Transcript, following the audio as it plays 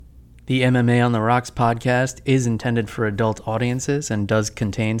The MMA on the Rocks podcast is intended for adult audiences and does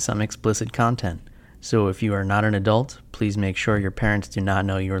contain some explicit content. So if you are not an adult, please make sure your parents do not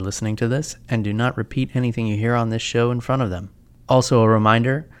know you are listening to this and do not repeat anything you hear on this show in front of them. Also a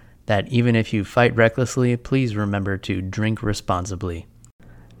reminder that even if you fight recklessly, please remember to drink responsibly.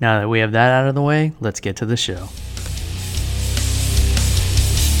 Now that we have that out of the way, let's get to the show.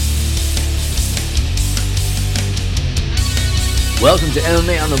 Welcome to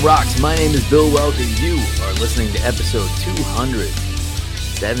MMA on the Rocks. My name is Bill Welker. You are listening to episode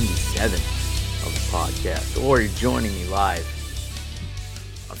 277 of the podcast, or you're joining me live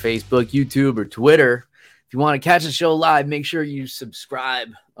on Facebook, YouTube, or Twitter. If you want to catch the show live, make sure you subscribe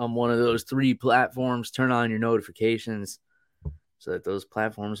on one of those three platforms. Turn on your notifications so that those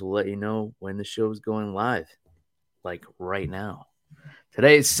platforms will let you know when the show is going live, like right now.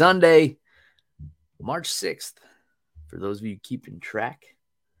 Today is Sunday, March 6th. For those of you keeping track,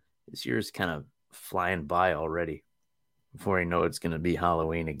 this year is kind of flying by already. Before you know it's going to be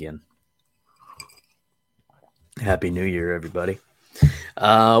Halloween again. Happy New Year, everybody.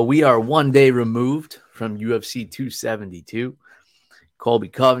 We are one day removed from UFC 272. Colby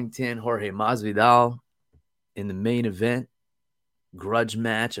Covington, Jorge Masvidal in the main event. Grudge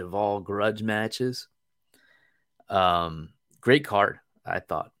match of all grudge matches. Great card, I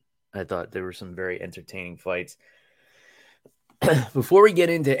thought. I thought there were some very entertaining fights. Before we get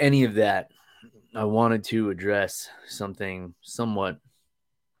into any of that, I wanted to address something somewhat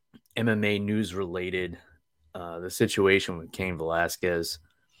MMA news related, the situation with Cain Velasquez.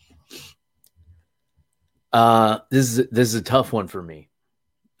 This is a tough one for me,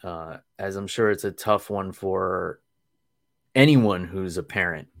 as I'm sure it's a tough one for anyone who's a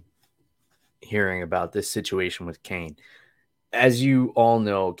parent hearing about this situation with Cain. As you all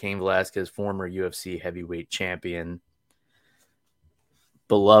know, Cain Velasquez, former UFC heavyweight champion,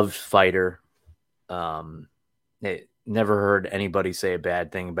 beloved fighter. Never heard anybody say a bad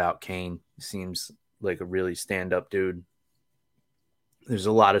thing about Cain. Seems like a really stand-up dude. There's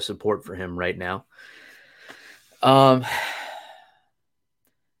a lot of support for him right now.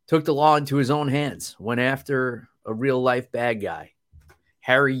 Took the law into his own hands. Went after a real-life bad guy.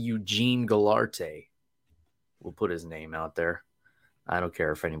 Harry Eugene Gallarté. We'll put his name out there. I don't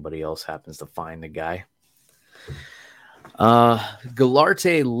care if anybody else happens to find the guy.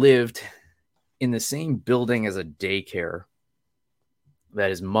 Gallarté lived in the same building as a daycare that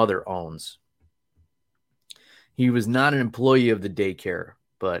his mother owns. He was not an employee of the daycare,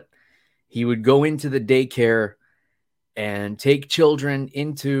 but he would go into the daycare and take children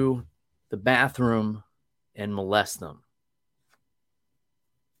into the bathroom and molest them.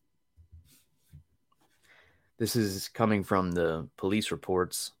 This is coming from the police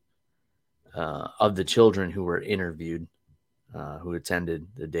reports of the children who were interviewed, who attended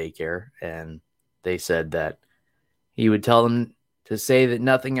the daycare, and they said that he would tell them to say that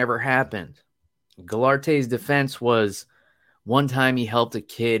nothing ever happened. Gallarté's defense was one time he helped a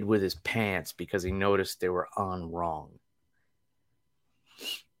kid with his pants because he noticed they were on wrong.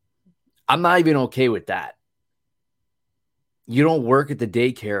 I'm not even okay with that. You don't work at the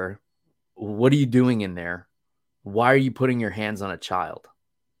daycare. What are you doing in there? Why are you putting your hands on a child?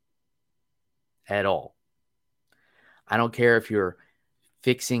 At all. I don't care if you're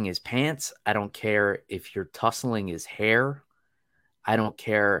fixing his pants. I don't care if you're tussling his hair. I don't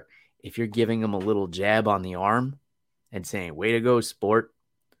care if you're giving him a little jab on the arm and saying, way to go, sport.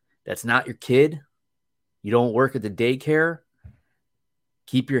 That's not your kid. You don't work at the daycare.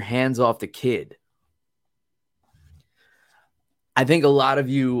 Keep your hands off the kid. I think a lot of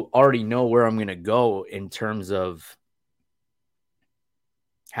you already know where I'm going to go in terms of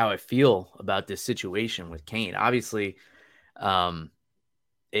how I feel about this situation with Cain. Obviously,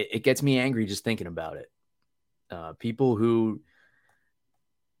 it gets me angry just thinking about it. People who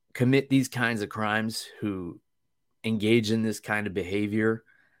commit these kinds of crimes, who engage in this kind of behavior,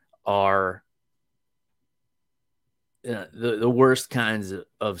 are the worst kinds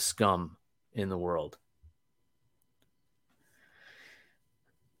of scum in the world.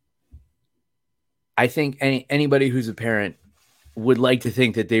 I think anybody who's a parent would like to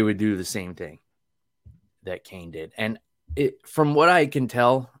think that they would do the same thing that Cain did. And from what I can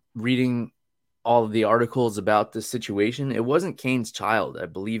tell, reading all of the articles about the situation, it wasn't Cain's child. I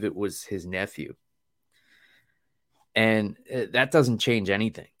believe it was his nephew. And that doesn't change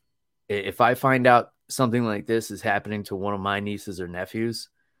anything. If I find out something like this is happening to one of my nieces or nephews,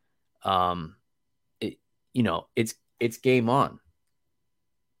 it's game on.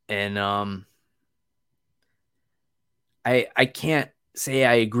 And I can't say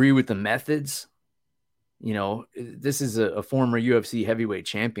I agree with the methods You know, this is a former UFC heavyweight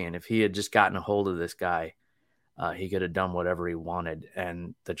champion. If he had just gotten a hold of this guy, he could have done whatever he wanted,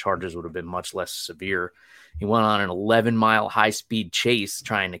 and the charges would have been much less severe. He went on an 11-mile high-speed chase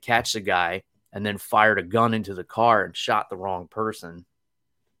trying to catch the guy and then fired a gun into the car and shot the wrong person.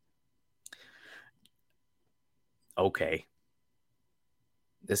 Okay.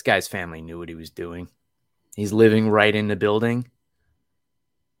 This guy's family knew what he was doing. He's living right in the building.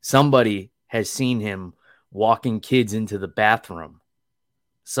 Somebody has seen him walking kids into the bathroom.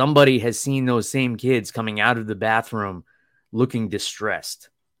 Somebody has seen those same kids coming out of the bathroom looking distressed.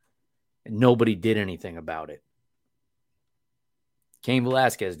 And nobody did anything about it. Cain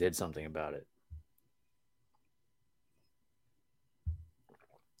Velasquez did something about it.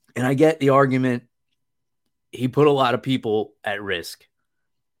 And I get the argument. He put a lot of people at risk.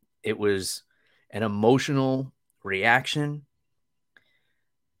 It was an emotional reaction.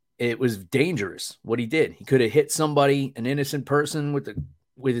 It was dangerous what he did. He could have hit somebody, an innocent person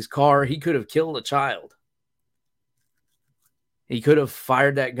with his car. He could have killed a child. He could have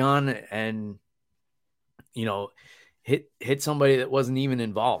fired that gun and, you know, hit somebody that wasn't even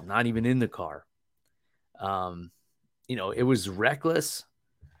involved, not even in the car. You know, it was reckless.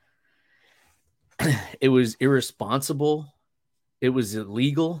 It was irresponsible. It was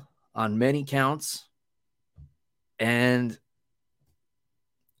illegal on many counts. And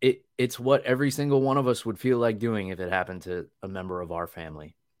it's what every single one of us would feel like doing if it happened to a member of our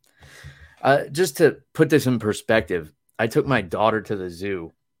family. Just to put this in perspective, I took my daughter to the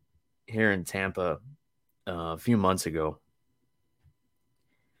zoo here in Tampa a few months ago.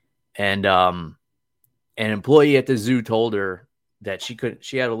 And an employee at the zoo told her that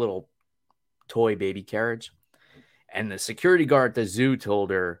she had a little toy baby carriage. And the security guard at the zoo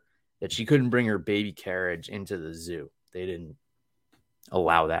told her that she couldn't bring her baby carriage into the zoo. They didn't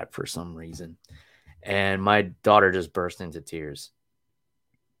allow that for some reason. And my daughter just burst into tears.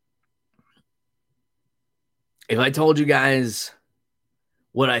 If I told you guys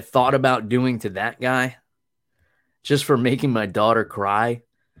what I thought about doing to that guy just for making my daughter cry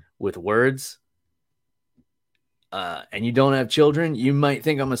with words, and you don't have children, you might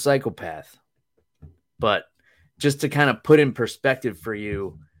think I'm a psychopath. But just to kind of put in perspective for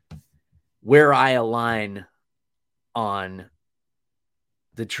you where I align on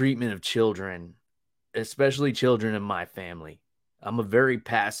the treatment of children, especially children in my family. I'm a very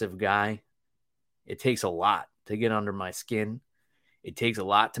passive guy. It takes a lot to get under my skin. It takes a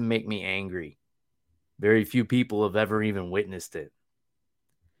lot to make me angry. Very few people have ever even witnessed it.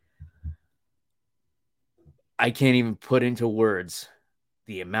 I can't even put into words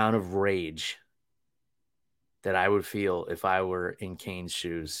the amount of rage that I would feel if I were in Cain's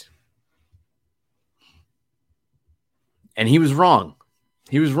shoes. And he was wrong.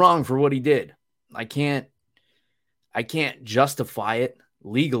 He was wrong for what he did. I can't justify it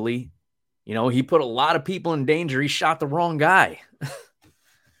legally. You know, he put a lot of people in danger. He shot the wrong guy.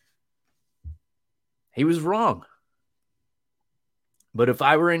 He was wrong. But if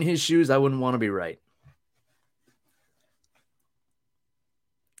I were in his shoes, I wouldn't want to be right.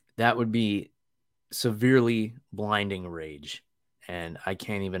 That would be severely blinding rage. And I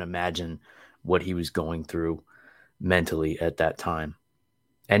can't even imagine what he was going through mentally at that time.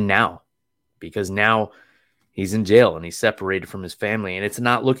 And now, because now he's in jail and he's separated from his family and it's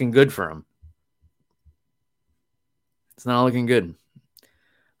not looking good for him. It's not looking good.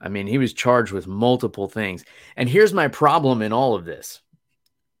 I mean, he was charged with multiple things. And here's my problem in all of this.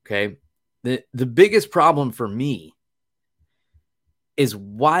 Okay. The biggest problem for me is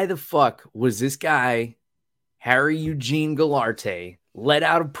why the fuck was this guy, Harry Eugene Galarte, let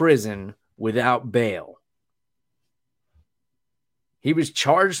out of prison without bail? He was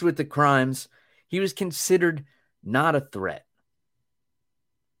charged with the crimes. He was considered not a threat.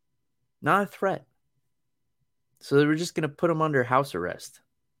 Not a threat. So they were just going to put him under house arrest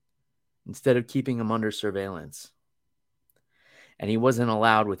instead of keeping him under surveillance. And he wasn't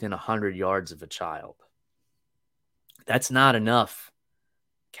allowed within 100 yards of a child. That's not enough,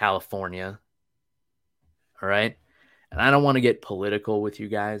 California. All right? And I don't want to get political with you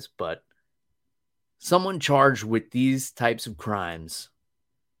guys, but someone charged with these types of crimes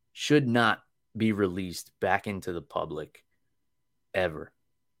should not be released back into the public ever.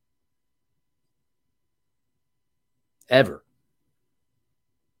 Ever.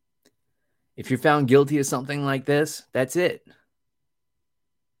 If you're found guilty of something like this, that's it.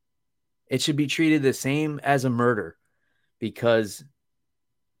 It should be treated the same as a murder because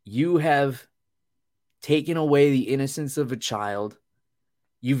you have taken away the innocence of a child.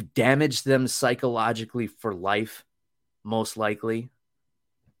 You've damaged them psychologically for life, most likely.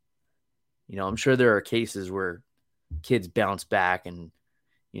 I'm sure there are cases where kids bounce back and,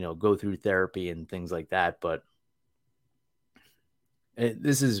 go through therapy and things like that. But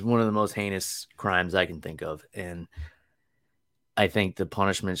this is one of the most heinous crimes I can think of. And I think the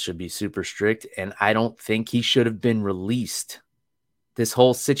punishment should be super strict. And I don't think he should have been released. This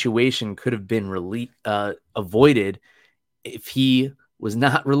whole situation could have been avoided if he was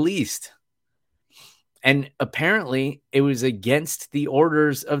not released. And apparently it was against the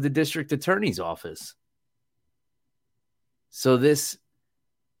orders of the district attorney's office. So this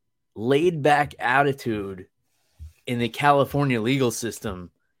laid back attitude in the California legal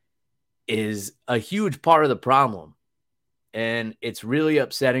system is a huge part of the problem. And it's really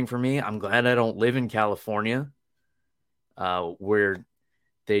upsetting for me. I'm glad I don't live in California, where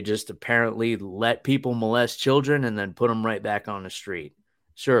they just apparently let people molest children and then put them right back on the street.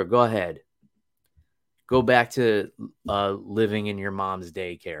 Sure, go ahead. Go back to living in your mom's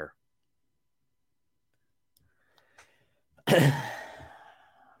daycare.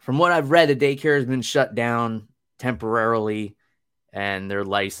 From what I've read, the daycare has been shut down temporarily and their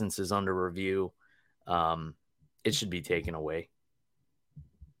license is under review. It should be taken away.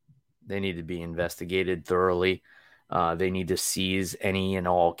 They need to be investigated thoroughly. They need to seize any and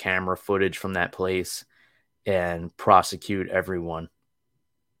all camera footage from that place and prosecute everyone.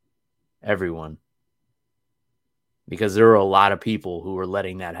 Everyone. Because there are a lot of people who are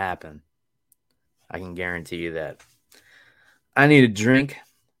letting that happen. I can guarantee you that. I need a drink.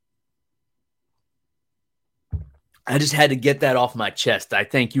 I just had to get that off my chest. I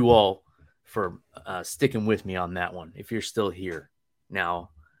thank you all for sticking with me on that one. If you're still here. Now,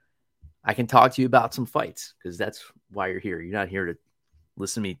 I can talk to you about some fights because that's why you're here. You're not here to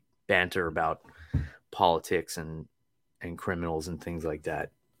listen to me banter about politics and criminals and things like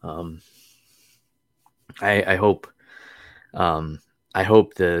that. I hope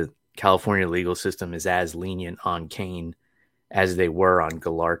the California legal system is as lenient on Cain as they were on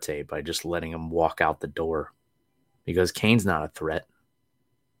Galarte by just letting him walk out the door, because Cain's not a threat.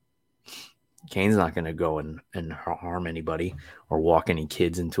 Cain's not going to go and harm anybody or walk any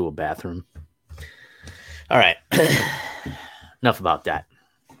kids into a bathroom. All right. Enough about that.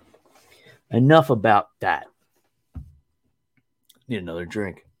 Need another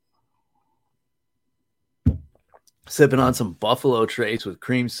drink. Sipping on some Buffalo Trace with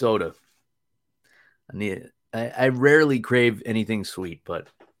cream soda. I rarely crave anything sweet, but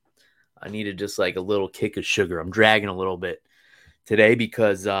I needed just like a little kick of sugar. I'm dragging a little bit today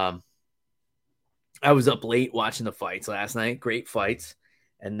because I was up late watching the fights last night. Great fights.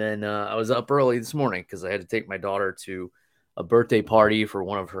 And then I was up early this morning because I had to take my daughter to a birthday party for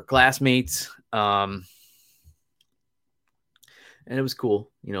one of her classmates. And it was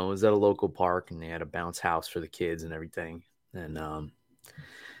cool. It was at a local park and they had a bounce house for the kids and everything. And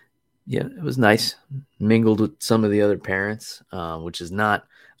yeah, it was nice. Mingled with some of the other parents, which is not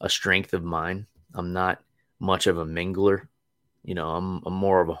a strength of mine. I'm not much of a mingler. I'm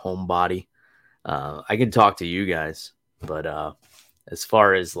more of a homebody. I can talk to you guys, but as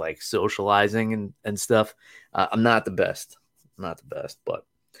far as like socializing and stuff, I'm not the best. But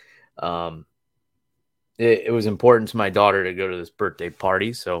it was important to my daughter to go to this birthday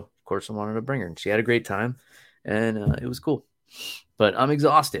party, so of course I wanted to bring her, and she had a great time, and it was cool. But I'm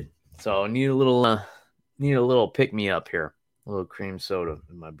exhausted, so I need a little pick me up here, a little cream soda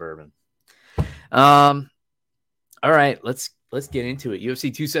in my bourbon. All right, let's get into it.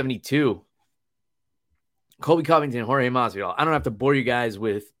 UFC 272. Colby Covington, Jorge Masvidal. I don't have to bore you guys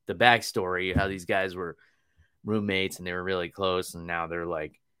with the backstory, how these guys were roommates and they were really close, and now they're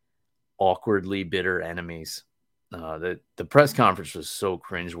like awkwardly bitter enemies. The press conference was so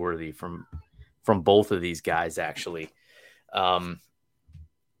cringeworthy from both of these guys, actually.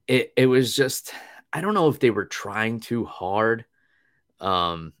 It was just, I don't know if they were trying too hard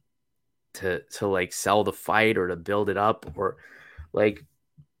to like sell the fight or to build it up, or like,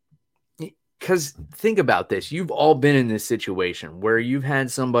 because think about this. You've all been in this situation where you've had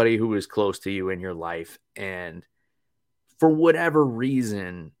somebody who was close to you in your life, and for whatever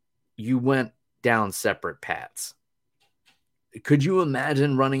reason, you went down separate paths. Could you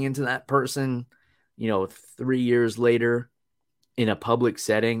imagine running into that person, 3 years later in a public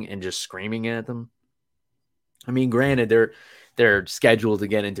setting and just screaming at them? I mean, granted, they're scheduled to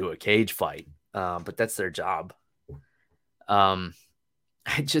get into a cage fight, but that's their job. I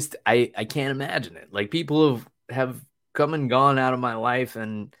can't imagine it. Like, people have come and gone out of my life,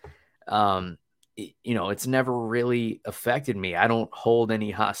 and it's never really affected me. I don't hold any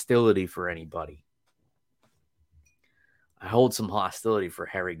hostility for anybody. I hold some hostility for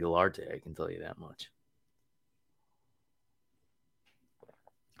Harry Galarte, I can tell you that much.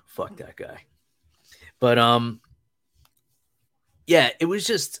 Fuck that guy. But yeah, it was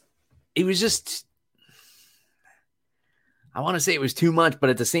just I want to say it was too much, but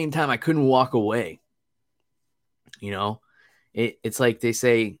at the same time I couldn't walk away. You know, it's like they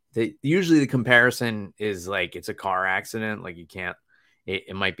say that usually the comparison is like it's a car accident, like you can't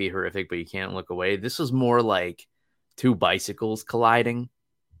it might be horrific, but you can't look away. This was more like two bicycles colliding,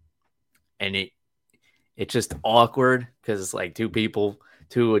 and it's just awkward because it's like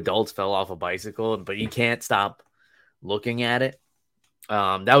two adults fell off a bicycle, but you can't stop looking at it.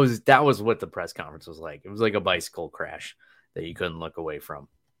 That was what the press conference was like. It was like a bicycle crash that you couldn't look away from.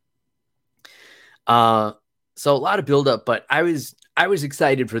 So a lot of buildup, but I was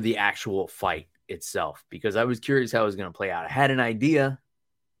excited for the actual fight itself because I was curious how it was going to play out. I had an idea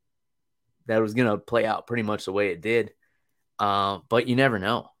that it was going to play out pretty much the way it did, but you never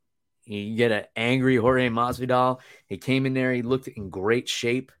know. You get an angry Jorge Masvidal. He came in there. He looked in great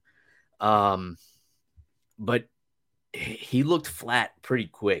shape, but he looked flat pretty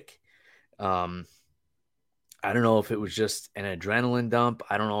quick. I don't know if it was just an adrenaline dump.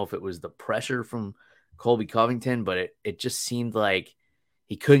 I don't know if it was the pressure from Colby Covington, but it just seemed like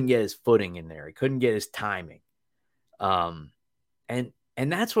he couldn't get his footing in there. He couldn't get his timing. And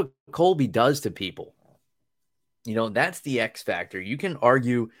that's what Colby does to people. You know, that's the X factor. You can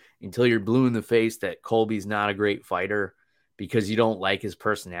argue until you're blue in the face that Colby's not a great fighter because you don't like his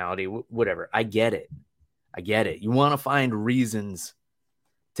personality, whatever. I get it. You want to find reasons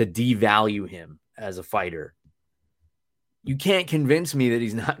to devalue him as a fighter. You can't convince me that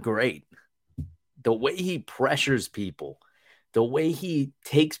he's not great. The way he pressures people, the way he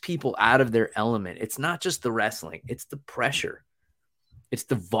takes people out of their element, it's not just the wrestling, it's the pressure. It's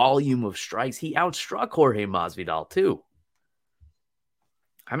the volume of strikes. He outstruck Jorge Masvidal too.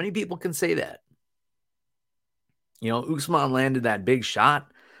 How many people can say that? You know, Usman landed that big shot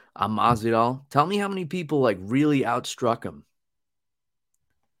on Masvidal. Tell me how many people like really outstruck him.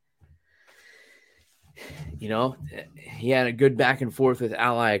 You know, he had a good back and forth with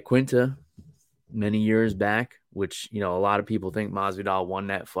Al Iaquinta many years back, which, you know, a lot of people think Masvidal won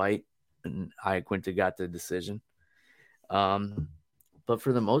that fight and Iaquinta got the decision. But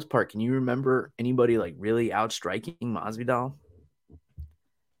for the most part, can you remember anybody like really outstriking Masvidal?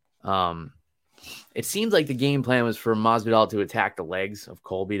 It seems like the game plan was for Masvidal to attack the legs of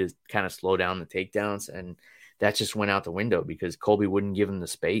Colby to kind of slow down the takedowns, and that just went out the window because Colby wouldn't give him the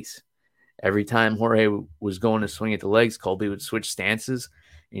space. Every time Jorge was going to swing at the legs, Colby would switch stances,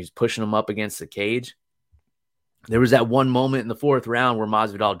 and he was pushing him up against the cage. There was that one moment in the fourth round where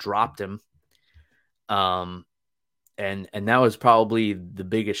Masvidal dropped him. And that was probably the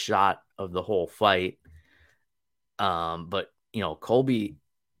biggest shot of the whole fight. But, you know, Colby,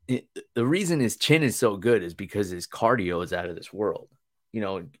 the reason his chin is so good is because his cardio is out of this world. You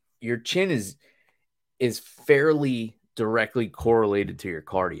know, your chin is fairly directly correlated to your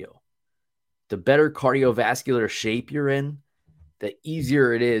cardio. The better cardiovascular shape you're in, the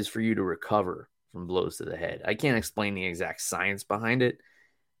easier it is for you to recover from blows to the head. I can't explain the exact science behind it.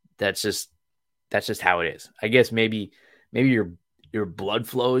 That's just how it is. I guess maybe your blood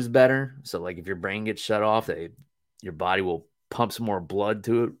flow is better. So like if your brain gets shut off, your body will pump some more blood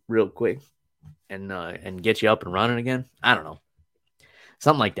to it real quick and get you up and running again. I don't know.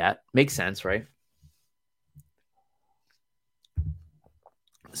 Something like that. Makes sense, right?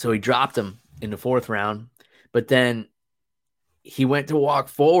 So he dropped him in the fourth round, but then he went to walk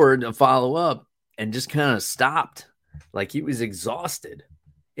forward to follow up and just kind of stopped. Like he was exhausted.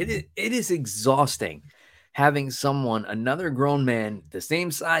 It is exhausting having another grown man, the same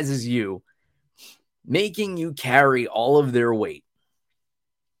size as you, making you carry all of their weight.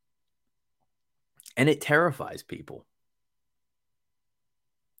 And it terrifies people.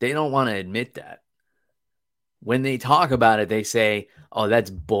 They don't want to admit that. When they talk about it, they say, oh,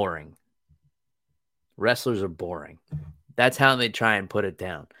 that's boring. Wrestlers are boring. That's how they try and put it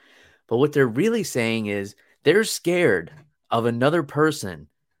down. But what they're really saying is they're scared of another person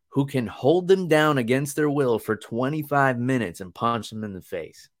who can hold them down against their will for 25 minutes and punch them in the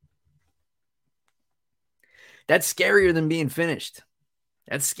face. That's scarier than being finished.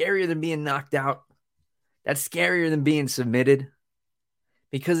 That's scarier than being knocked out. That's scarier than being submitted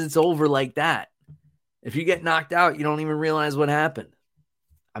because it's over like that. If you get knocked out, you don't even realize what happened.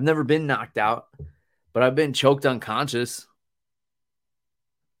 I've never been knocked out, but I've been choked unconscious.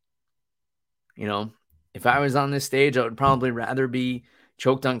 You know, if I was on this stage, I would probably rather be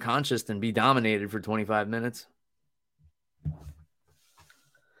choked unconscious than be dominated for 25 minutes.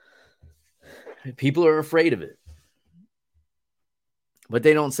 People are afraid of it. But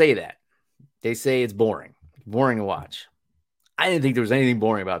they don't say that. They say it's boring. Boring to watch. I didn't think there was anything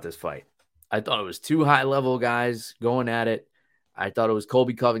boring about this fight. I thought it was two high-level guys going at it. I thought it was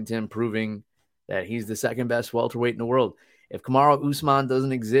Colby Covington proving that he's the second best welterweight in the world. If Kamaru Usman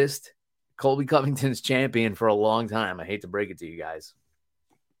doesn't exist, Colby Covington's champion for a long time. I hate to break it to you guys.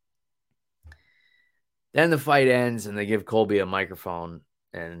 Then the fight ends and they give Colby a microphone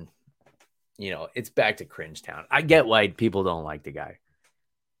and, it's back to cringe town. I get why people don't like the guy.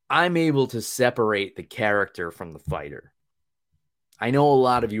 I'm able to separate the character from the fighter. I know a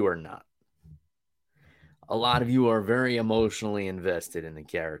lot of you are not. A lot of you are very emotionally invested in the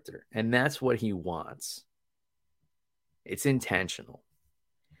character, and that's what he wants. It's intentional.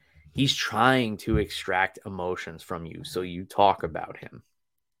 He's trying to extract emotions from you so you talk about him,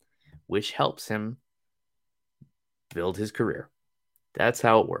 which helps him build his career. That's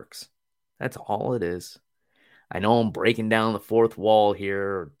how it works. That's all it is. I know I'm breaking down the fourth wall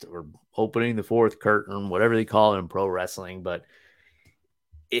here or opening the fourth curtain, whatever they call it in pro wrestling, but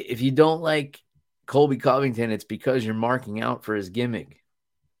if you don't like Colby Covington, it's because you're marking out for his gimmick.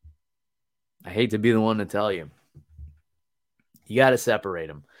 I hate to be the one to tell you. You got to separate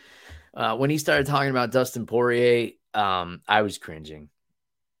him. When he started talking about Dustin Poirier, I was cringing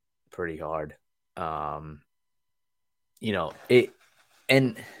pretty hard. And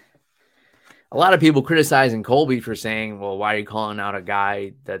a lot of people criticizing Colby for saying, well, why are you calling out a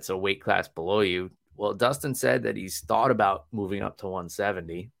guy that's a weight class below you? Well, Dustin said that he's thought about moving up to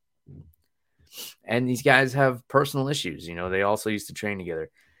 170. And these guys have personal issues. They also used to train together.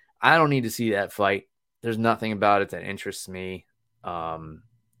 I don't need to see that fight. There's nothing about it that interests me. I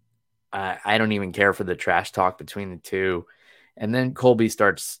don't even care for the trash talk between the two. And then Colby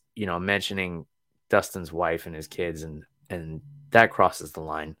starts, mentioning Dustin's wife and his kids, and that crosses the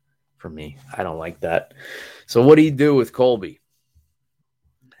line for me. I don't like that. So what do you do with Colby?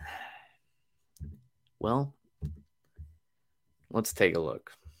 Well, let's take a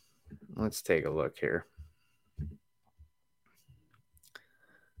look. Let's take a look here.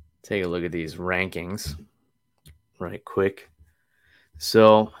 Take a look at these rankings right quick.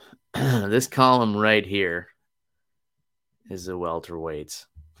 So this column right here is the welterweights.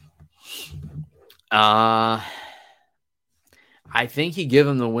 I think you give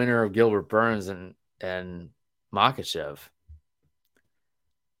him the winner of Gilbert Burns and Makhachev,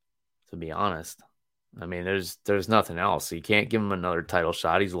 to be honest. I mean, there's nothing else. You can't give him another title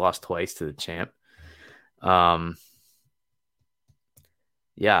shot. He's lost twice to the champ.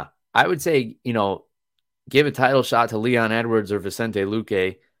 Yeah, I would say, give a title shot to Leon Edwards or Vicente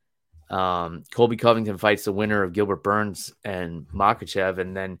Luque. Colby Covington fights the winner of Gilbert Burns and Makhachev.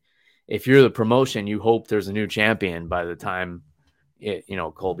 And then if you're the promotion, you hope there's a new champion by the time,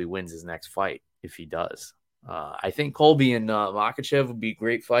 Colby wins his next fight, if he does. I think Colby and Makhachev would be a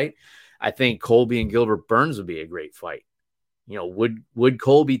great fight. I think Colby and Gilbert Burns would be a great fight. Would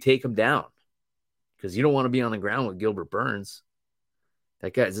Colby take him down? Because you don't want to be on the ground with Gilbert Burns.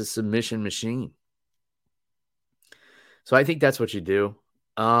 That guy's a submission machine. So I think that's what you do.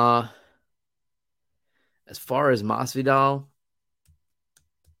 As far as Masvidal,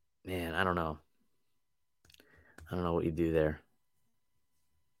 man, I don't know. I don't know what you do there.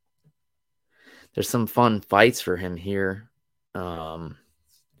 There's some fun fights for him here.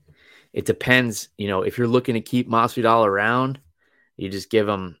 It depends, if you're looking to keep Masvidal around, you just give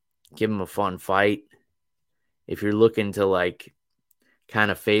him a fun fight. If you're looking to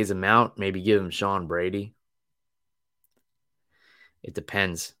kind of phase him out, maybe give him Sean Brady. It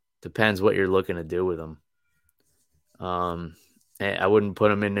depends. Depends what you're looking to do with him. I wouldn't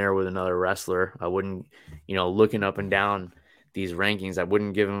put him in there with another wrestler. I wouldn't, looking up and down these rankings, I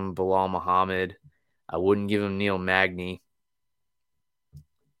wouldn't give him Bilal Muhammad. I wouldn't give him Neil Magny.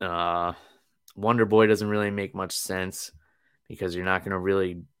 Wonder Boy doesn't really make much sense because you're not going to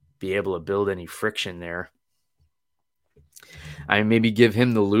really be able to build any friction there. I maybe give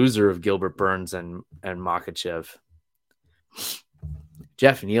him the loser of Gilbert Burns and Makhachev.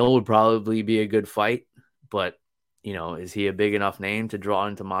 Jeff Neal would probably be a good fight, but is he a big enough name to draw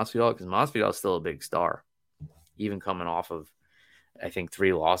into Masvidal? Because Masvidal is still a big star, even coming off of, I think,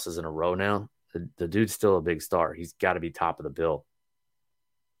 3 losses in a row now. The dude's still a big star. He's got to be top of the bill.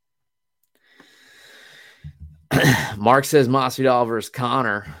 Mark says Masvidal versus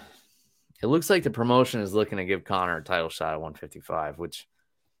Conor. It looks like the promotion is looking to give Conor a title shot at 155, which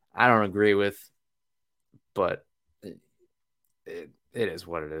I don't agree with, but it is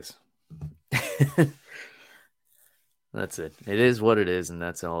what it is. That's it. It is what it is, and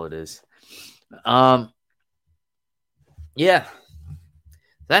that's all it is. Yeah,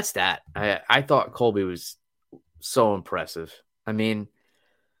 that's that. I thought Colby was so impressive. I mean,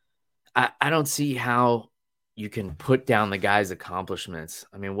 I don't see how you can put down the guy's accomplishments.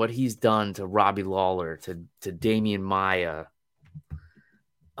 I mean, what he's done to Robbie Lawler, to Damian Maia,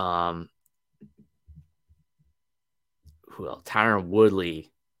 who else? Tyron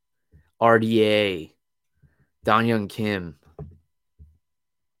Woodley, RDA, Don Young Kim,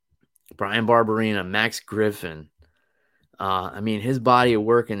 Brian Barberina, Max Griffin. I mean, his body of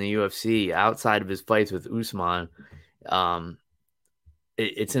work in the UFC outside of his fights with Usman,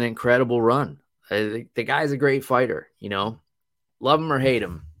 it's an incredible run. The guy's a great fighter, you know. Love him or hate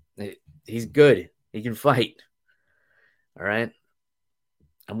him. He's good. He can fight. All right.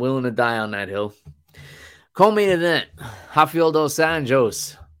 I'm willing to die on that hill. Co-main event, Rafael dos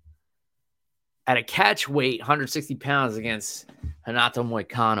Anjos at a catch weight, 160 pounds against Renato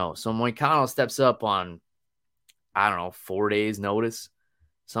Moicano. So Moicano steps up on, I don't know, 4 days notice,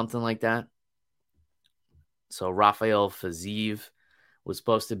 something like that. So Rafael Fiziev was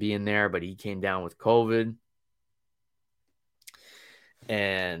supposed to be in there, but he came down with COVID.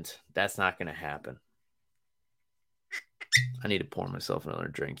 And that's not going to happen. I need to pour myself another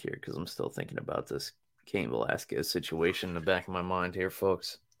drink here because I'm still thinking about this Cain Velasquez situation in the back of my mind here,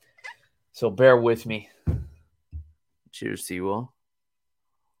 folks. So bear with me. Cheers to you all.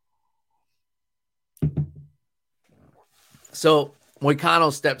 So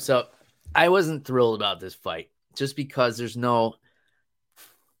Moicano steps up. I wasn't thrilled about this fight just because there's no.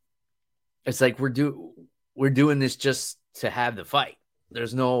 It's like we're doing this just to have the fight.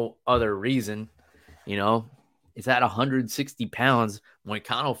 There's no other reason, you know. It's at 160 pounds.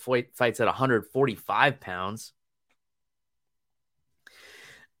 Moicano fights at 145 pounds.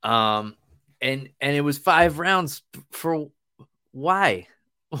 And it was 5 rounds for why?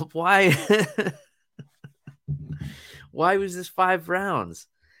 Why? Why was this 5 rounds?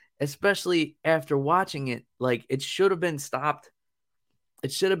 Especially after watching it, like it should have been stopped.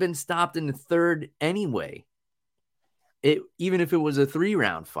 It should have been stopped in the third anyway. Even if it was a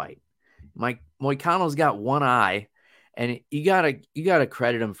 3-round fight. Moicano's got one eye, and you gotta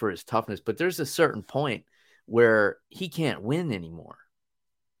credit him for his toughness, but there's a certain point where he can't win anymore.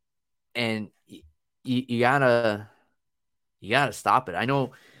 And you gotta stop it. I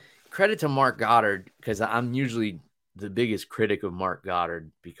know, credit to Mark Goddard, because I'm usually the biggest critic of Mark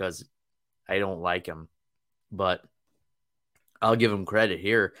Goddard because I don't like him, but I'll give him credit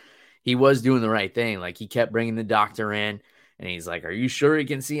here. He was doing the right thing. Like, he kept bringing the doctor in, and he's like, "Are you sure he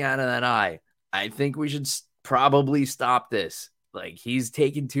can see out of that eye? I think we should probably stop this. Like, he's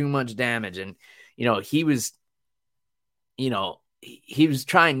taking too much damage." And, you know, he was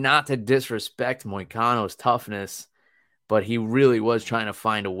trying not to disrespect Moicano's toughness, but he really was trying to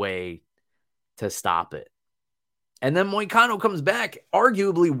find a way to stop it. And then Moicano comes back,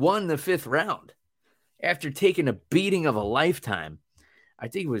 arguably won the 5th round after taking a beating of a lifetime. I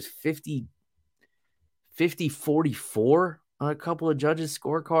think it was 50-44 on a couple of judges'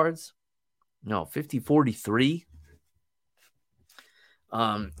 scorecards. No, 50-43.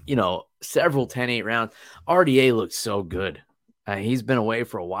 You know, several 10-8 rounds. RDA looks so good. He's been away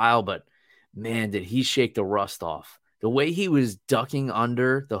for a while, but man, did he shake the rust off. The way he was ducking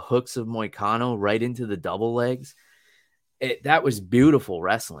under the hooks of Moicano right into the double legs, that was beautiful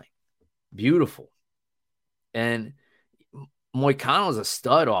wrestling. Beautiful. And Moicano's a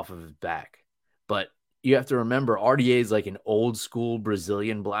stud off of his back, but you have to remember RDA is like an old school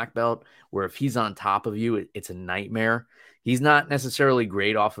Brazilian black belt where if he's on top of you, it's a nightmare. He's not necessarily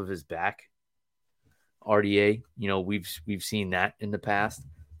great off of his back. RDA, you know, we've seen that in the past,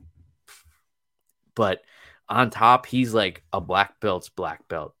 but on top, he's like a black belt's black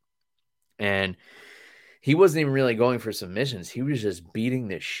belt. And he wasn't even really going for submissions. He was just beating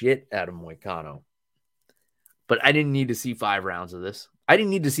the shit out of Moicano. But I didn't need to see 5 rounds of this. I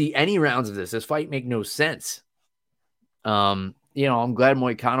didn't need to see any rounds of this. This fight made no sense. You know, I'm glad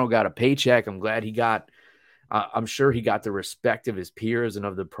Moicano got a paycheck. I'm glad he got, I'm sure he got the respect of his peers and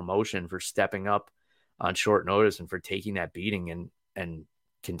of the promotion for stepping up on short notice and for taking that beating and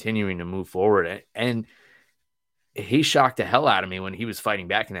continuing to move forward. And he shocked the hell out of me when he was fighting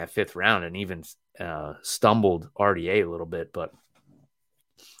back in that 5th round and even stumbled RDA a little bit. But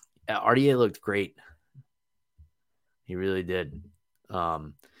RDA looked great. He really did.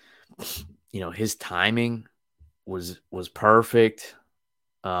 You know, his timing was perfect.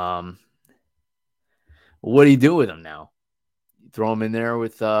 What do you do with him now? You throw him in there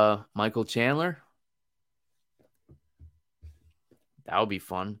with Michael Chandler? That would be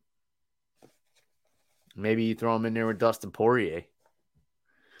fun. Maybe you throw him in there with Dustin Poirier.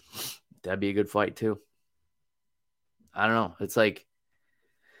 That'd be a good fight too. I don't know. It's like,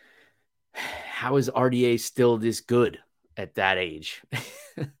 how is RDA still this good at that age?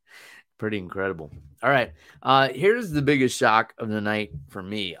 Pretty incredible. All right. Here's the biggest shock of the night for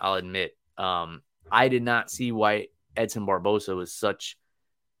me, I'll admit. I did not see why Edson Barboza was such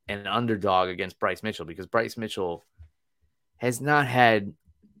an underdog against Bryce Mitchell, because Bryce Mitchell has not had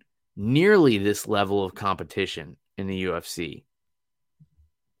nearly this level of competition in the UFC.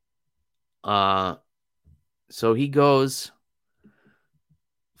 So he goes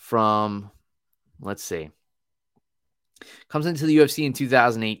from, let's see, comes into the UFC in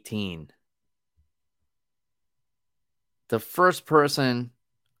 2018. The first person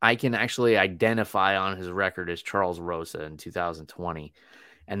I can actually identify on his record is Charles Rosa in 2020.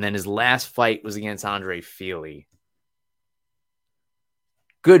 And then his last fight was against Andre Fili.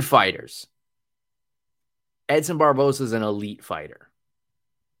 Good fighters. Edson Barboza is an elite fighter.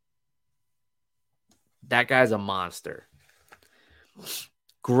 That guy's a monster.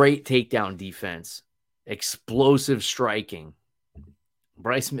 Great takedown defense. Explosive striking.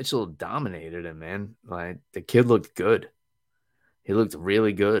 Bryce Mitchell dominated him, man. Like, the kid looked good. He looked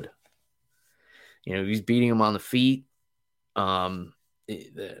really good. You know, he's beating him on the feet. The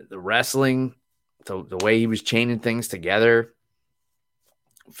wrestling, the way he was chaining things together,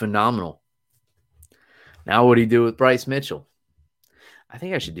 phenomenal. Now what do you do with Bryce Mitchell? I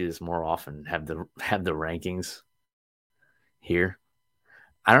think I should do this more often. Have the rankings here.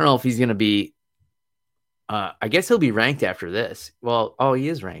 I don't know if he's going to be. I guess he'll be ranked after this. Well, he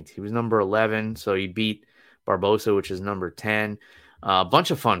is ranked. He was number 11, so he beat Barboza, which is number 10. A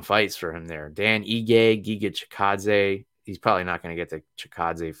bunch of fun fights for him there. Dan Ige, Giga Chikadze. He's probably not going to get the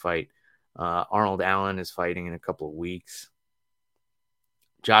Chikadze fight. Arnold Allen is fighting in a couple of weeks.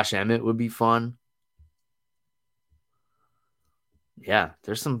 Josh Emmett would be fun. Yeah,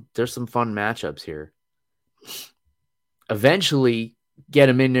 there's some fun matchups here. Eventually, get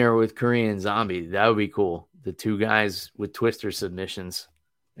him in there with Korean Zombie. That would be cool. The two guys with twister submissions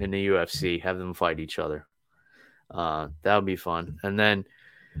in the UFC, have them fight each other. That would be fun. And then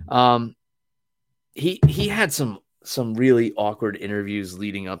he had some really awkward interviews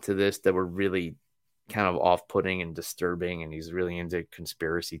leading up to this that were really kind of off-putting and disturbing, and he's really into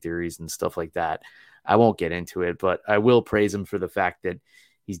conspiracy theories and stuff like that. I won't get into it, but I will praise him for the fact that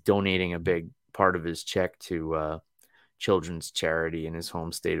he's donating a big part of his check to children's charity in his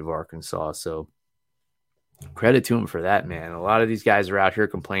home state of Arkansas. So credit to him for that, man. A lot of these guys are out here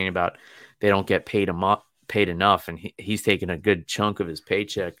complaining about they don't get paid enough, and he's taking a good chunk of his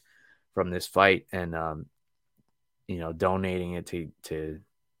paycheck from this fight and donating it to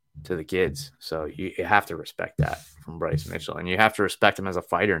the kids. So you have to respect that from Bryce Mitchell, and you have to respect him as a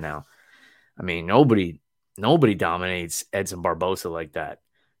fighter now. I mean, nobody dominates Edson Barboza like that.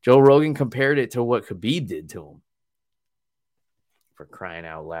 Joe Rogan compared it to what Khabib did to him. For crying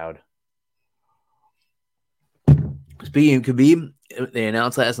out loud. Speaking of Khabib, they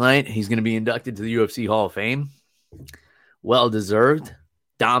announced last night he's going to be inducted to the UFC Hall of Fame. Well-deserved.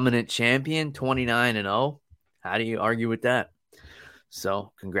 Dominant champion, 29-0. How do you argue with that?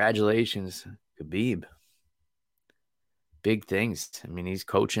 So, congratulations, Khabib. Big things. I mean, he's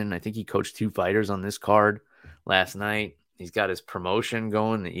coaching. I think he coached 2 fighters on this card last night. He's got his promotion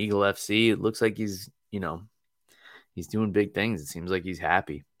going, the Eagle FC. It looks like he's doing big things. It seems like he's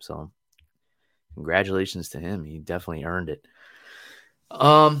happy. So, congratulations to him. He definitely earned it.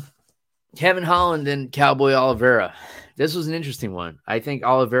 Kevin Holland and Cowboy Oliveira. This was an interesting one. I think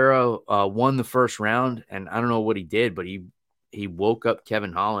Oliveira won the first round, and I don't know what he did, but he woke up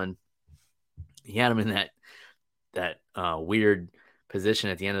Kevin Holland. He had him in that weird position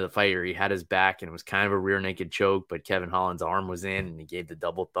at the end of the fight where he had his back and it was kind of a rear naked choke, but Kevin Holland's arm was in and he gave the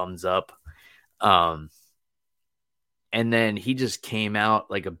double thumbs up. And then he just came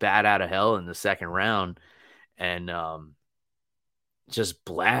out like a bat out of hell in the second round and just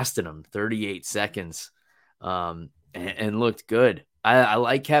blasted him 38 seconds and looked good. I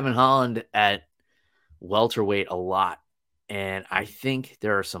like Kevin Holland at welterweight a lot, and I think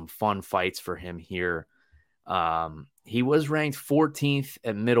there are some fun fights for him here. He was ranked 14th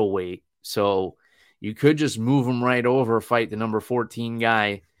at middleweight, so you could just move him right over, fight the number 14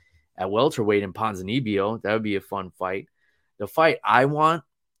 guy at welterweight in Ponzinibbio. That would be a fun fight. The fight I want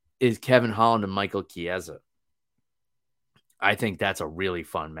is Kevin Holland and Michael Chiesa. I think that's a really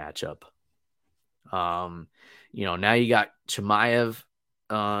fun matchup. Now you got Chimaev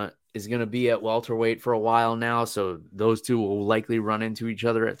is going to be at welterweight for a while now, so those two will likely run into each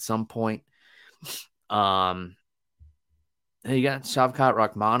other at some point. You got Shavkat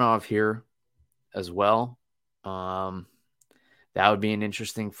Rakhmonov here as well. That would be an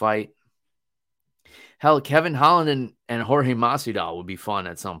interesting fight. Hell, Kevin Holland and Jorge Masvidal would be fun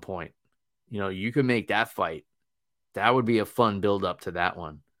at some point. You could make that fight. That would be a fun build up to that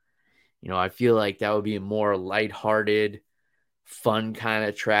one. I feel like that would be a more lighthearted, fun kind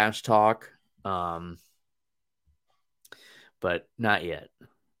of trash talk. But not yet.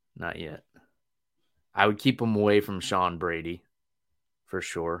 Not yet. I would keep him away from Sean Brady for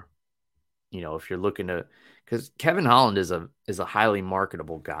sure. If you're looking to, because Kevin Holland is a highly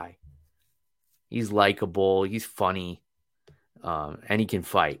marketable guy. He's likable. He's funny, and he can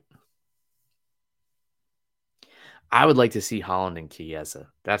fight. I would like to see Holland and Chiesa.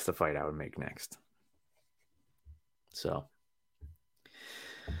 That's the fight I would make next. So,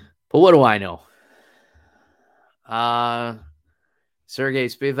 but what do I know? Sergey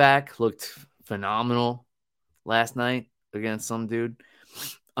Spivak looked phenomenal last night against some dude.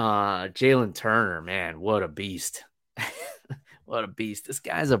 Jalen Turner, man, what a beast. What a beast. This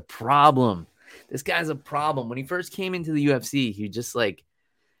guy's a problem. When he first came into the UFC, he just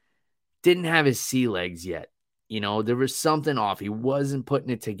didn't have his sea legs yet. There was something off. He wasn't putting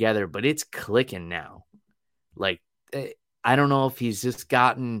it together, but it's clicking now. I don't know if he's just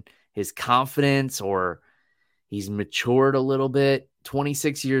gotten his confidence or he's matured a little bit.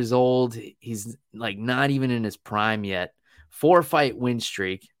 26 years old. He's not even in his prime yet. 4-fight win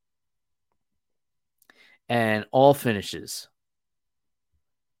streak. And all finishes.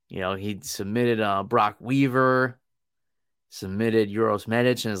 He submitted Brock Weaver, submitted Uros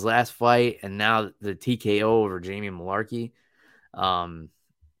Medic in his last fight, and now the TKO over Jamie Malarkey.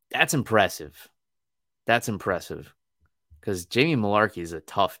 That's impressive. Because Jamie Malarkey is a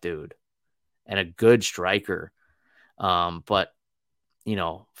tough dude and a good striker. But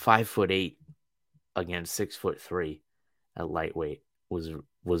 5'8" against 6'3" at lightweight was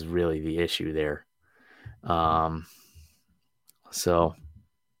really the issue there. So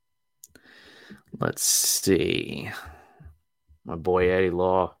let's see. My boy Eddie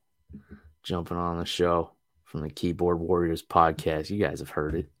Law jumping on the show from the Keyboard Warriors podcast. You guys have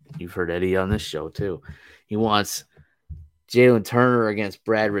heard it. You've heard Eddie on this show too. He wants Jalen Turner against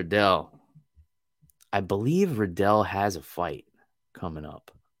Brad Riddell. I believe Riddell has a fight coming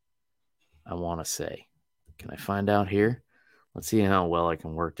up. I want to say. Can I find out here? Let's see how well I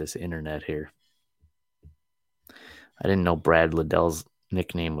can work this internet here. I didn't know Brad Liddell's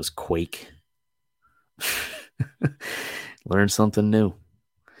nickname was Quake. Learn something new.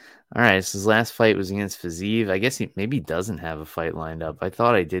 All right, so his last fight was against Fiziev. I guess he maybe doesn't have a fight lined up. I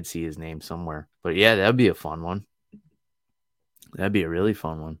thought I did see his name somewhere. But yeah, that'd be a fun one. That'd be a really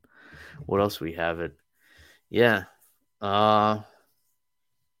fun one. What else we have it? Yeah. Let's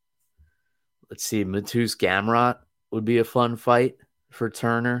see. Mateusz Gamrot would be a fun fight for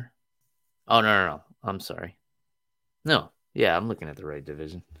Turner. Oh, no. I'm sorry. No. Yeah, I'm looking at the right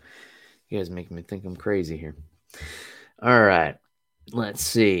division. You guys make me think I'm crazy here. All right. Let's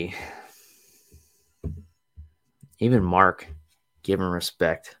see. Even Mark giving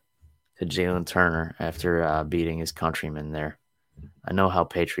respect to Jalen Turner after beating his countryman there. I know how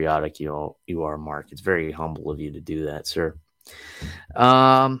patriotic you are, Mark. It's very humble of you to do that, sir.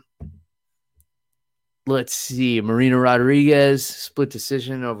 Let's see. Marina Rodriguez, split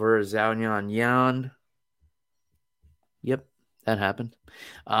decision over Zhao Yan. Yep, that happened.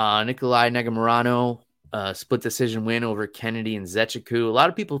 Nikolai Negumereanu, split decision win over Kennedy and Nzechukwu. A lot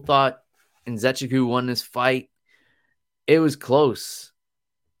of people thought Nzechukwu won this fight. It was close.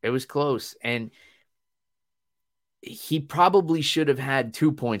 And he probably should have had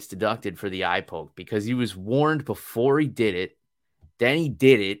 2 points deducted for the eye poke because he was warned before he did it. Then he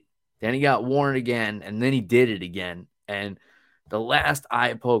did it. Then he got warned again, and then he did it again. And the last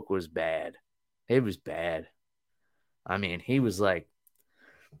eye poke was bad. It was bad. I mean, he was like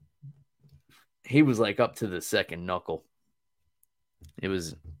up to the second knuckle. It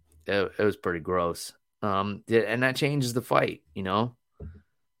was pretty gross. And that changes the fight,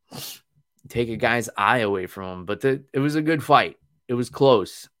 Take a guy's eye away from him. But it was a good fight. It was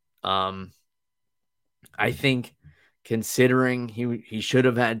close. I think considering he should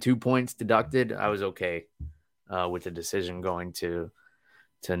have had 2 points deducted, I was okay with the decision going to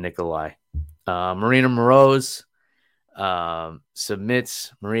Nikolai. Marina Moroz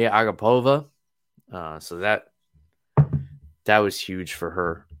submits Maria Agapova. So that was huge for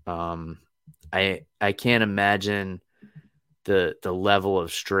her. I can't imagine the level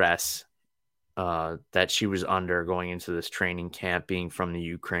of stress that she was under going into this training camp, being from the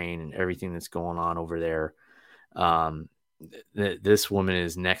Ukraine and everything that's going on over there. This woman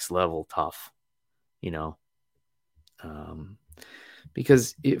is next level tough,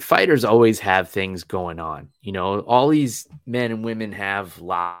 because fighters always have things going on. All these men and women have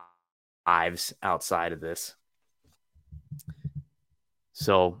lives outside of this.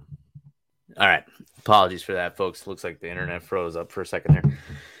 So, all right. Apologies for that, folks. Looks like the internet froze up for a second there.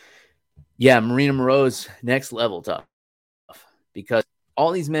 Yeah, Marina Moreau's next level tough, because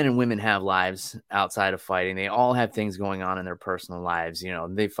all these men and women have lives outside of fighting. They all have things going on in their personal lives. You know,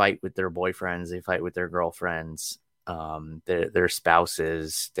 they fight with their boyfriends, they fight with their girlfriends, their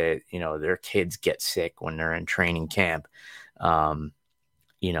spouses, that, you know, their kids get sick when they're in training camp.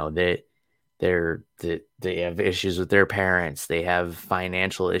 You know, they have issues with their parents. They have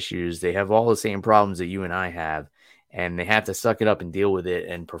financial issues. They have all the same problems that you and I have, and they have to suck it up and deal with it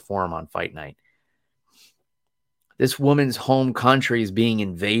and perform on fight night. This woman's home country is being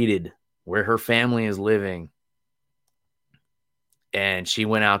invaded, where her family is living, and she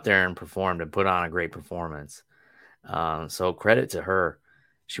went out there and performed and put on a great performance. So credit to her.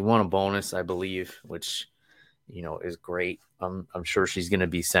 She won a bonus, I believe, which, you know, is great. I'm sure she's going to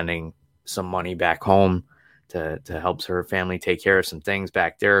be sending some money back home to help her family take care of some things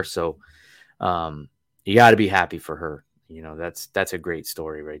back there. So you got to be happy for her. You know, that's a great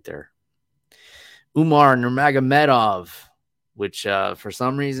story right there. Umar Nurmagomedov, which for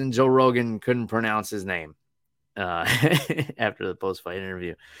some reason Joe Rogan couldn't pronounce his name after the post-fight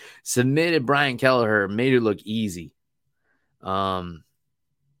interview, submitted Brian Kelleher, made it look easy. Yeah,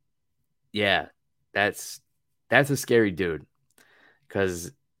 that's a scary dude,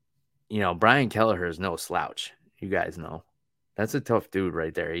 because, you know, Brian Kelleher is no slouch. You guys know. That's a tough dude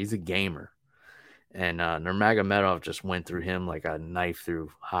right there. He's a gamer. And Nurmagomedov just went through him like a knife through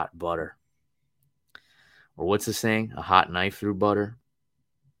hot butter. Or what's the saying? A hot knife through butter?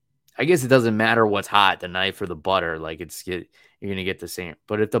 I guess it doesn't matter what's hot, the knife or the butter. Like, you're going to get the same.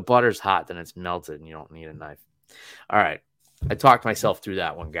 But if the butter's hot, then it's melted and you don't need a knife. All right. I talked myself through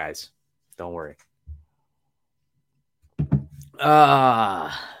that one, guys. Don't worry.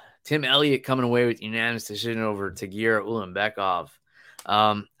 Tim Elliott coming away with unanimous decision over Tagir Ulanbekov.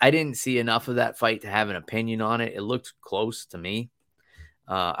 I didn't see enough of that fight to have an opinion on it. It looked close to me.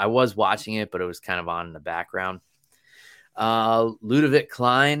 I was watching it, but it was kind of on in the background. Ludovic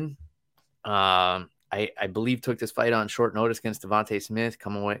Klein, I believe, took this fight on short notice against Devontae Smith,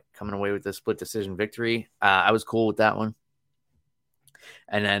 coming away with a split decision victory. I was cool with that one.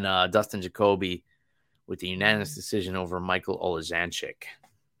 And then Dustin Jacoby with the unanimous decision over Michael Oleszanczyk.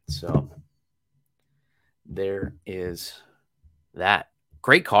 So there is that.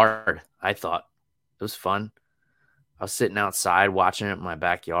 Great card, I thought. It was fun. I was sitting outside watching it in my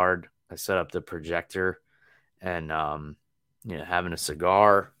backyard. I set up the projector and, you know, having a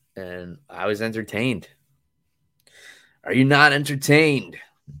cigar, and I was entertained. Are you not entertained?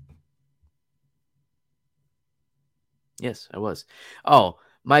 Yes, I was. Oh,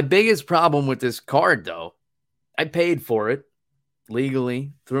 my biggest problem with this card, though, I paid for it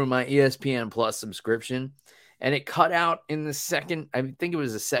legally through my ESPN Plus subscription, and it cut out in the second, I think it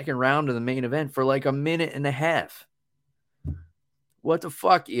was the second round of the main event, for like a minute and a half. What the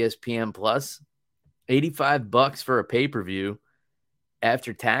fuck, ESPN Plus? $85 for a pay-per-view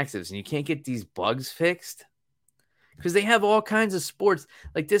after taxes, and you can't get these bugs fixed? Because they have all kinds of sports.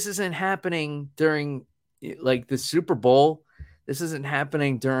 Like, this isn't happening during, like, the Super Bowl. This isn't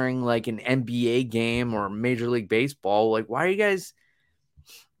happening during, like, an NBA game or Major League Baseball. Like, why are you guys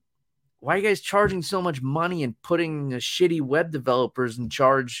charging so much money and putting the shitty web developers in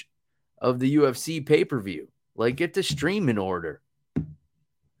charge of the UFC pay-per-view? Like, get the stream in order.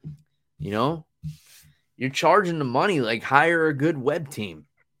 You know, you're charging the money. Like, hire a good web team.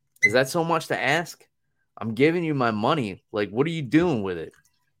 Is that so much to ask? I'm giving you my money. Like, what are you doing with it?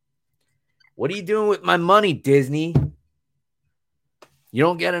 What are you doing with my money, Disney? You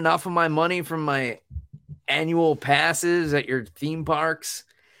don't get enough of my money from my annual passes at your theme parks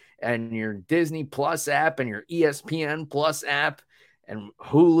and your Disney Plus app and your ESPN Plus app and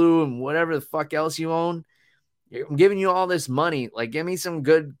Hulu and whatever the fuck else you own. I'm giving you all this money. Like, give me some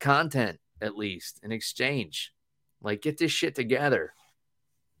good content at least in exchange. Like, get this shit together.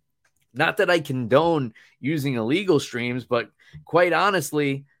 Not that I condone using illegal streams, but quite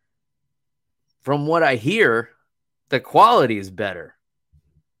honestly, from what I hear, the quality is better.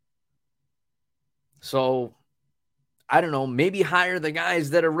 So, I don't know, maybe hire the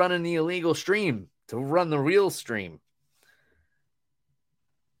guys that are running the illegal stream to run the real stream.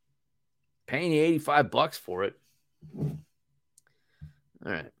 Paying you $85 for it.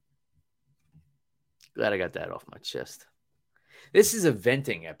 All right. Glad I got that off my chest. This is a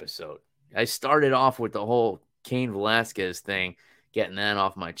venting episode. I started off with the whole Cain Velasquez thing, getting that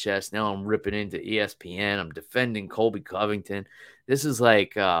off my chest. Now I'm ripping into ESPN. I'm defending Colby Covington. This is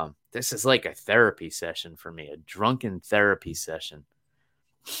like a therapy session for me, a drunken therapy session.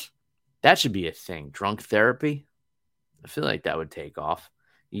 That should be a thing. Drunk therapy. I feel like that would take off.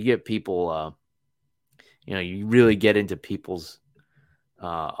 You get people, you really get into people's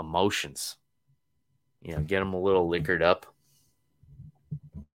emotions. Get them a little liquored up.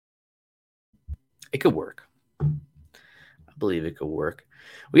 It could work. I believe it could work.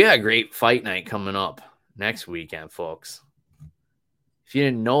 We got a great fight night coming up next weekend, folks. If you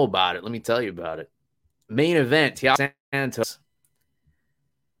didn't know about it, let me tell you about it. Main event, Thiago Santos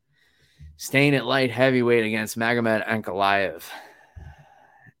staying at light heavyweight against Magomed Ankalaev.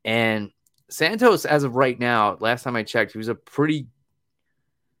 And Santos, as of right now, last time I checked, he was a pretty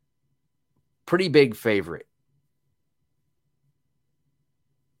big favorite.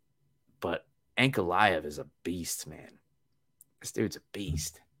 But Ankalaev is a beast, man. This dude's a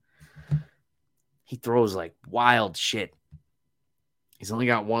beast. He throws like wild shit. He's only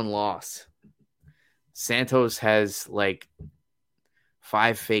got one loss. Santos has like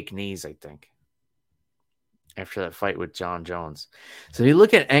 5 fake knees, I think, after that fight with John Jones. So you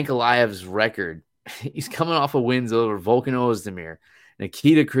look at Ankalaev's record, he's coming off of wins over Volkan Ozdemir,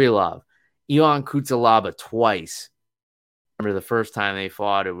 Nikita Krylov, Ion Cutelaba twice. Remember the first time they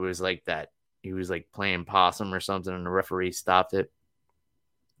fought, it was like that. He was like playing possum or something, and the referee stopped it.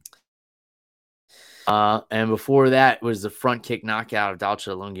 And before that was the front kick knockout of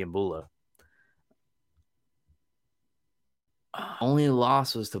Dalcha Lungiambula. Only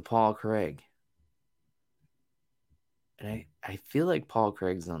loss was to Paul Craig. And I feel like Paul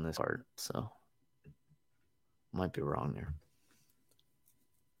Craig's on this card, so might be wrong there.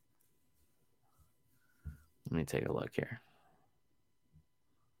 Let me take a look here.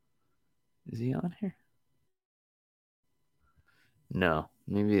 Is he on here? No,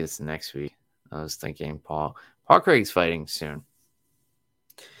 maybe it's next week. I was thinking Paul Craig's fighting soon.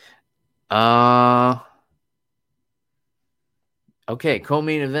 Okay,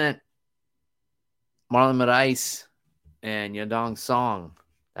 co-main event. Marlon Moraes and Yadong Song.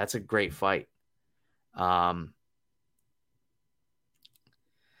 That's a great fight. The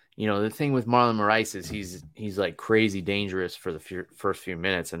thing with Marlon Moraes is he's like crazy dangerous for the first few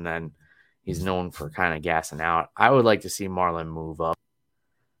minutes, and then he's known for kind of gassing out. I would like to see Marlon move up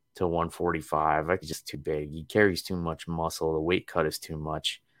to 145. He's just too big. He carries too much muscle. The weight cut is too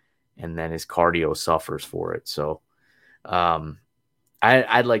much, and then his cardio suffers for it. So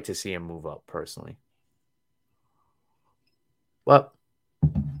I'd like to see him move up personally. But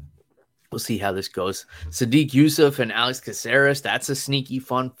we'll see how this goes. Sadiq Yusuff and Alex Caceres. That's a sneaky,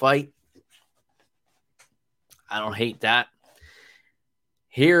 fun fight. I don't hate that.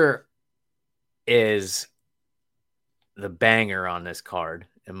 Here is the banger on this card,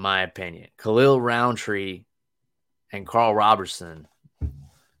 in my opinion. Khalil Roundtree and Carl Robertson.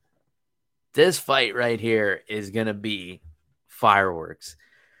 This fight right here is going to be fireworks.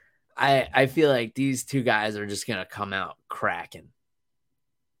 I feel like these two guys are just going to come out cracking.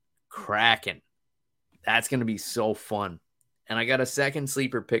 That's going to be so fun. And I got a second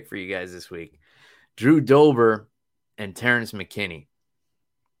sleeper pick for you guys this week. Drew Dober and Terrence McKinney.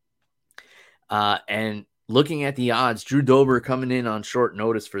 And looking at the odds, Drew Dober coming in on short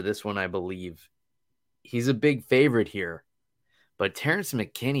notice for this one, I believe. He's a big favorite here. But Terrence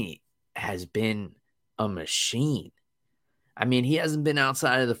McKinney has been a machine. I mean, he hasn't been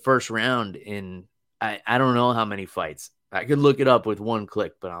outside of the first round in I don't know how many fights. I could look it up with one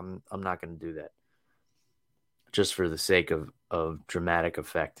click, but I'm not going to do that. Just for the sake of dramatic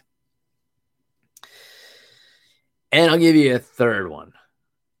effect. And I'll give you a third one.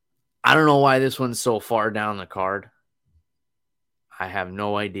 I don't know why this one's so far down the card. I have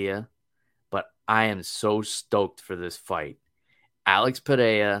no idea. But I am so stoked for this fight. Alex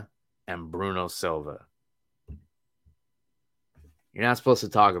Pereira and Bruno Silva. You're not supposed to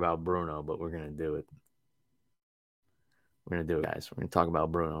talk about Bruno, but we're going to do it. We're going to do it, guys. We're going to talk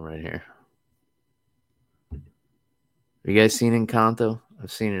about Bruno right here. Have you guys seen Encanto? I've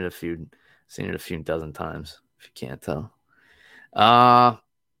seen it a few dozen times, if you can't tell.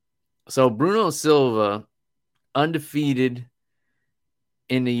 So Bruno Silva, undefeated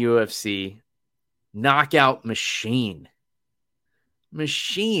in the UFC, knockout machine.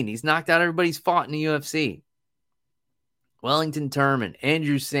 He's knocked out everybody he's fought in the UFC. Wellington Turman,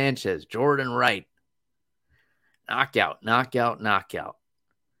 Andrew Sanchez, Jordan Wright. Knockout.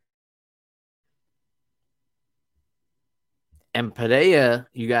 And Pereira,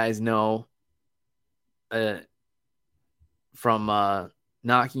 you guys know, from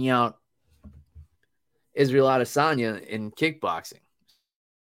knocking out Israel Adesanya in kickboxing.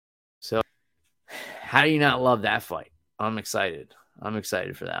 So how do you not love that fight? I'm excited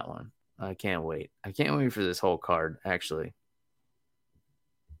for that one. I can't wait. I can't wait for this whole card, actually.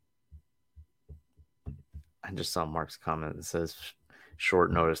 I just saw Mark's comment that says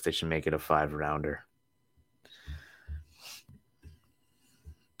short notice they should make it a 5-rounder.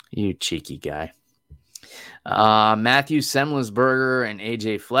 You cheeky guy. Matthew Semlisberger and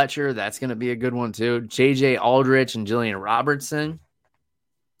AJ Fletcher. That's going to be a good one, too. JJ Aldrich and Jillian Robertson.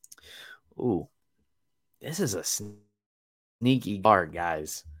 Ooh, this is a sneaky card,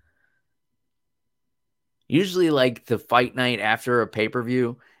 guys. Usually, like, the fight night after a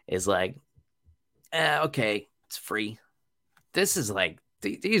pay-per-view is like, okay, it's free. This is like,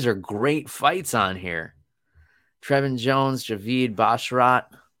 these are great fights on here. Trevin Jones, Javid Basharat,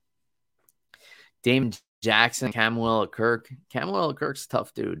 Damon Jackson, Camuel Kirk. Camuel Kirk's a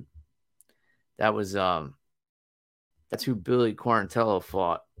tough dude. That was that's who Billy Quarantello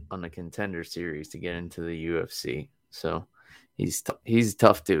fought on the Contender Series to get into the UFC. So he's a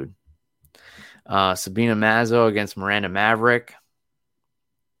tough dude. Sabina Mazo against Miranda Maverick.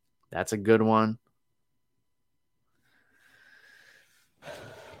 That's a good one.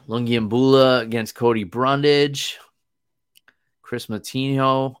 Lungiambula against Cody Brundage. Chris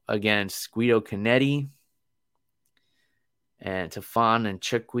Martino against Guido Canetti. And Tafan and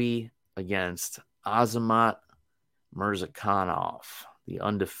Chikwi against Azamat Mirzakhanov. The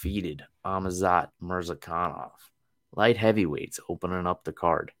undefeated Amazat Mirzakhanov. Light heavyweights opening up the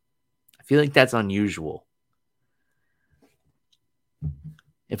card. I feel like that's unusual.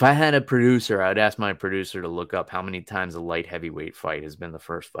 If I had a producer, I'd ask my producer to look up how many times a light heavyweight fight has been the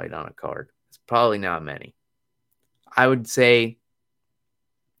first fight on a card. It's probably not many. I would say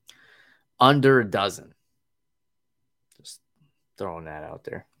under a dozen. Just throwing that out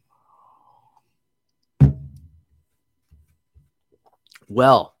there.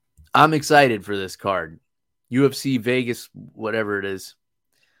 Well, I'm excited for this card. UFC Vegas, whatever it is.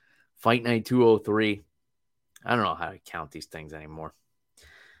 Fight Night 203. I don't know how to count these things anymore.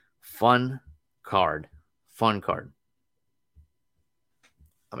 Fun card. I'm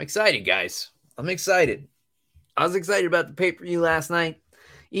excited, guys. I'm excited. I was excited about the pay-per-view last night.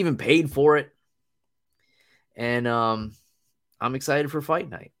 Even paid for it. And I'm excited for Fight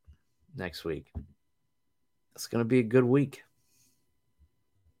Night next week. It's going to be a good week.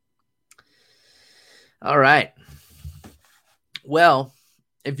 All right. Well,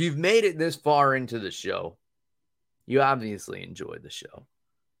 if you've made it this far into the show, you obviously enjoyed the show.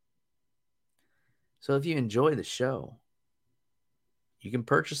 So if you enjoy the show, you can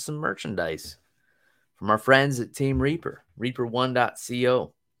purchase some merchandise from our friends at Team Reaper,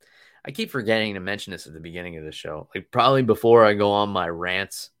 reaper1.co. I keep forgetting to mention this at the beginning of the show. Like probably before I go on my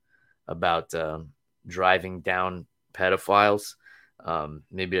rants about driving down pedophiles.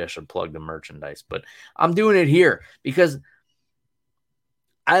 Maybe I should plug the merchandise, but I'm doing it here because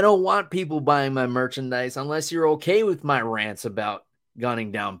I don't want people buying my merchandise unless you're okay with my rants about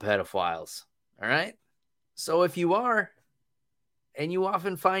gunning down pedophiles. All right. So if you are, and you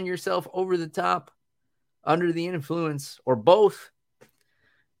often find yourself over the top, under the influence, or both,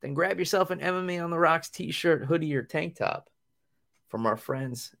 then grab yourself an MMA on the Rocks t-shirt, hoodie, or tank top from our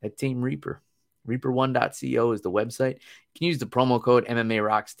friends at Team Reaper. Reaper1.co is the website. You can use the promo code MMA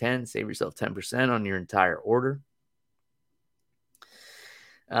Rocks 10, save yourself 10% on your entire order.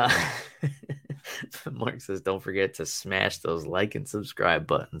 Mark says, don't forget to smash those like and subscribe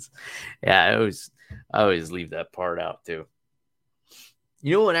buttons. Yeah, I always leave that part out too.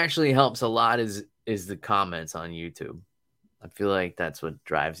 You know what actually helps a lot is the comments on YouTube. I feel like that's what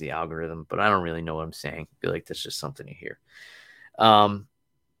drives the algorithm, but I don't really know what I'm saying. I feel like that's just something to hear.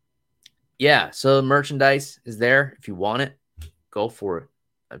 Yeah, so the merchandise is there. If you want it, go for it.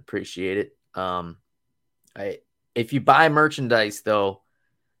 I appreciate it. If you buy merchandise, though,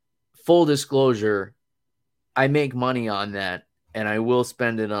 full disclosure, I make money on that, and I will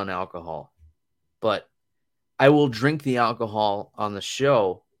spend it on alcohol. But I will drink the alcohol on the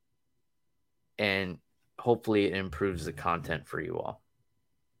show, and hopefully it improves the content for you all.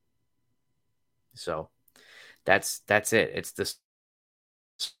 So that's it. It's the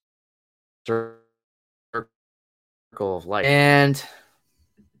circle of life. And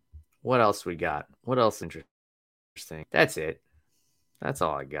what else we got? What else interesting? That's it. That's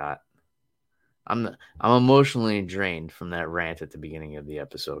all I got. I'm emotionally drained from that rant at the beginning of the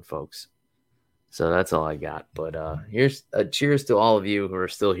episode, folks. So that's all I got. But here's cheers to all of you who are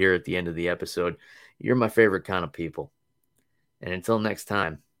still here at the end of the episode. You're my favorite kind of people. And until next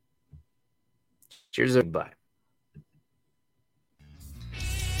time, cheers. Bye.